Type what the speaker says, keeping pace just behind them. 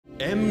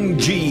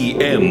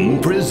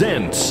MGM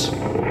presents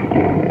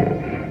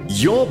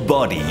Your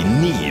Body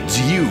Needs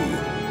You,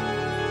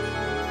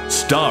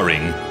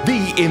 starring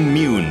the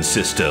immune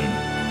system.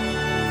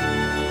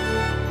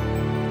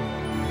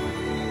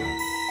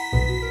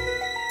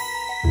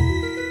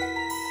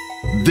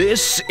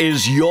 This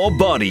is your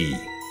body.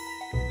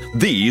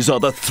 These are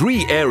the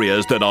three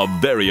areas that are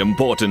very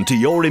important to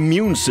your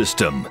immune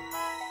system.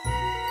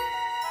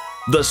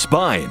 The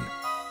spine,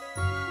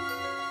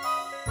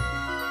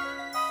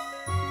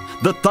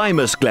 the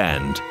thymus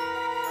gland,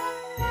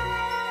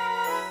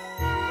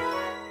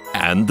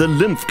 and the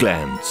lymph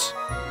glands.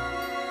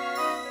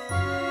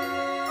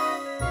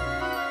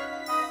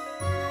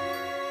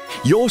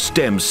 Your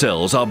stem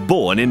cells are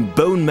born in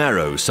bone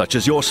marrow, such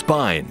as your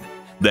spine.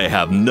 They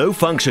have no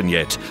function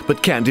yet,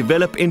 but can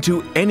develop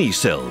into any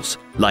cells,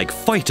 like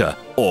fighter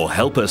or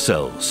helper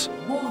cells.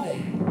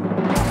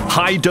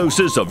 High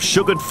doses of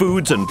sugared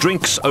foods and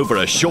drinks over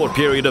a short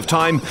period of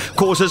time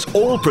causes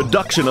all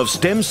production of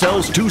stem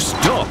cells to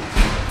stop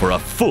for a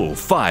full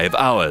 5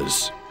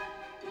 hours.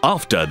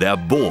 After they're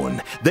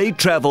born, they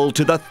travel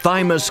to the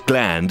thymus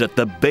gland at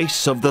the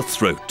base of the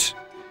throat.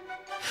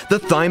 The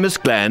thymus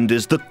gland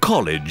is the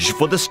college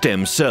for the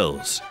stem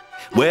cells,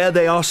 where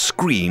they are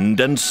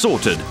screened and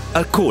sorted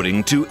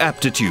according to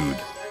aptitude,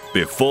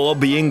 before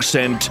being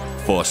sent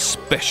for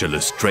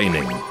specialist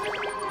training.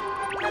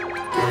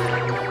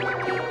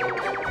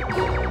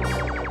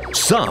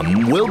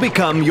 Some will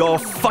become your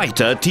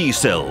fighter T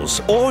cells,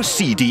 or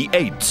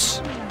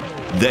CD8s.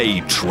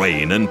 They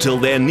train until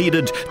they're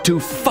needed to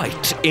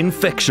fight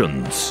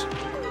infections.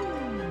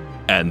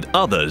 And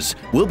others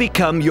will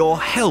become your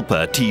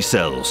helper T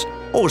cells,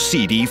 or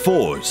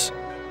CD4s.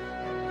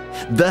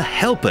 The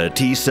helper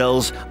T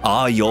cells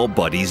are your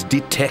body's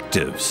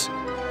detectives.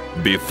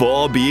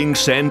 Before being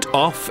sent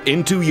off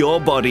into your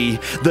body,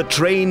 the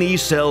trainee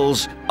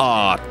cells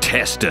are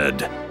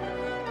tested.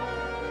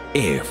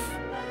 If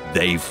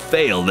they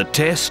fail the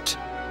test,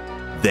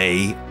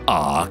 they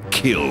are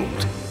killed.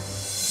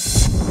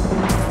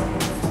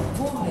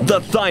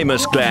 The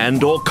thymus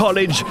gland or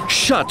college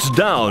shuts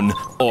down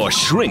or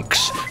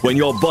shrinks when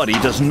your body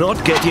does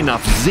not get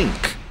enough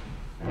zinc.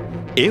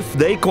 If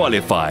they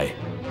qualify,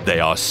 they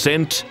are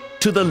sent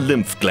to the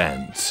lymph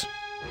glands.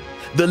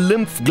 The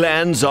lymph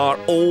glands are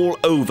all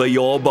over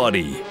your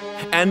body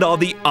and are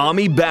the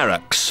army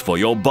barracks for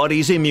your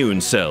body's immune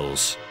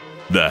cells.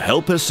 The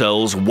helper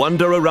cells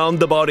wander around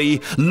the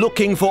body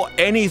looking for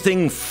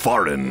anything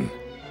foreign,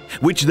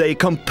 which they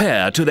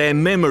compare to their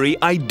memory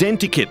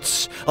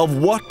identikits of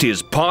what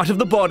is part of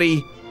the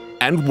body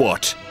and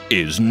what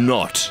is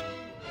not.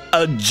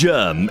 A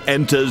germ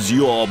enters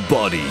your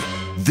body.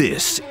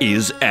 This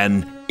is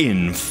an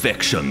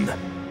infection.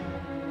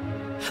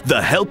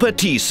 The helper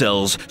T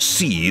cells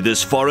see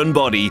this foreign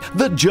body,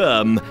 the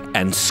germ,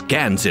 and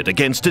scans it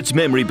against its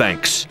memory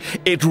banks.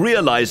 It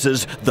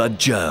realizes the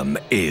germ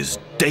is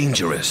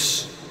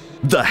dangerous.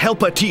 The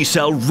helper T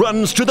cell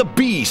runs to the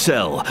B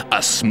cell,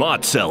 a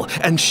smart cell,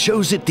 and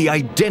shows it the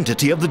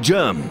identity of the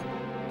germ.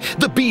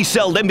 The B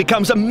cell then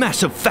becomes a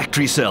massive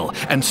factory cell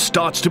and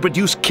starts to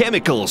produce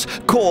chemicals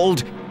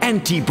called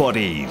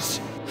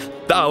antibodies.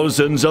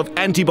 Thousands of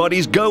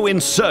antibodies go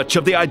in search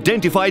of the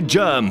identified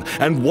germ,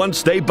 and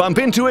once they bump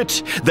into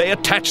it, they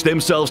attach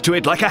themselves to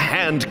it like a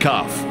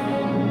handcuff.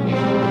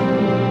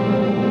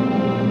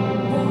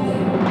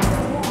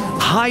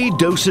 High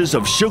doses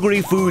of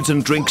sugary foods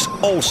and drinks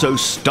also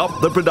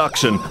stop the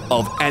production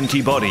of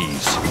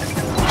antibodies.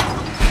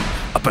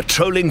 A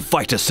patrolling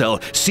fighter cell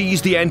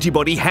sees the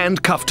antibody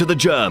handcuffed to the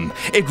germ.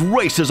 It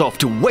races off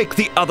to wake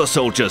the other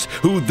soldiers,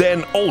 who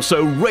then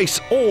also race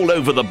all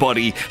over the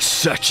body,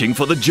 searching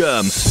for the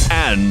germ,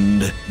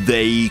 and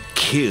they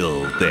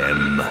kill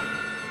them.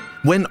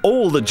 When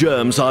all the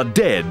germs are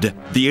dead,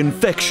 the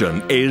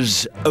infection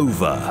is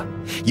over.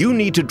 You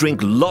need to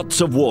drink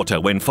lots of water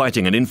when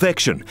fighting an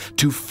infection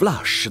to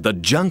flush the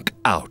junk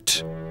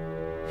out.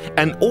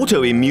 An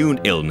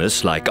autoimmune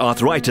illness like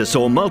arthritis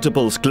or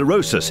multiple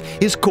sclerosis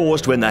is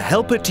caused when the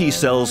helper T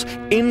cells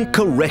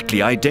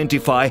incorrectly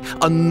identify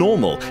a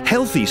normal,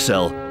 healthy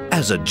cell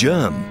as a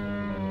germ.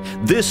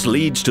 This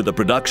leads to the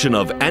production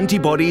of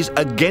antibodies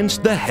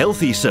against the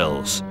healthy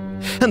cells.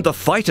 And the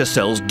fighter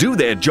cells do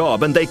their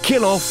job and they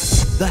kill off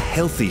the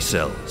healthy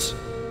cells.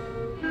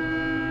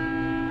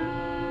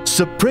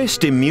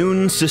 Suppressed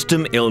immune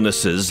system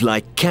illnesses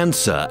like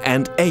cancer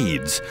and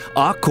AIDS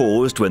are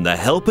caused when the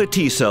helper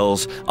T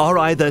cells are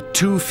either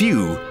too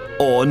few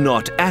or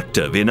not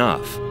active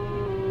enough.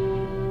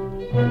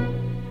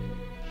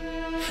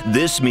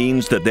 This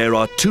means that there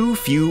are too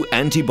few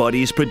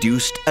antibodies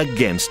produced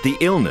against the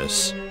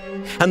illness,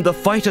 and the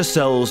fighter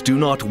cells do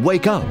not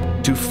wake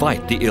up to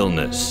fight the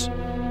illness.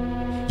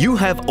 You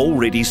have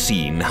already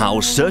seen how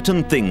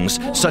certain things,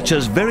 such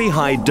as very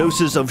high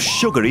doses of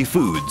sugary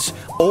foods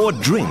or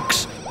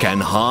drinks, can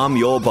harm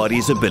your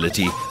body's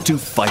ability to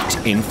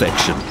fight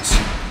infections.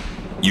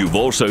 You've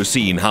also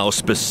seen how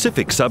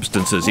specific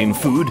substances in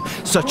food,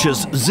 such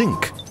as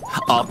zinc,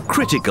 are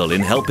critical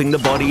in helping the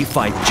body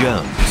fight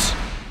germs.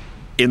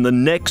 In the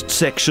next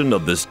section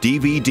of this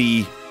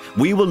DVD,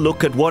 we will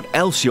look at what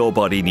else your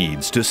body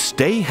needs to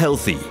stay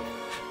healthy,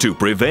 to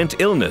prevent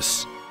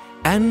illness,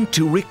 and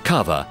to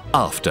recover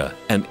after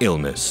an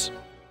illness.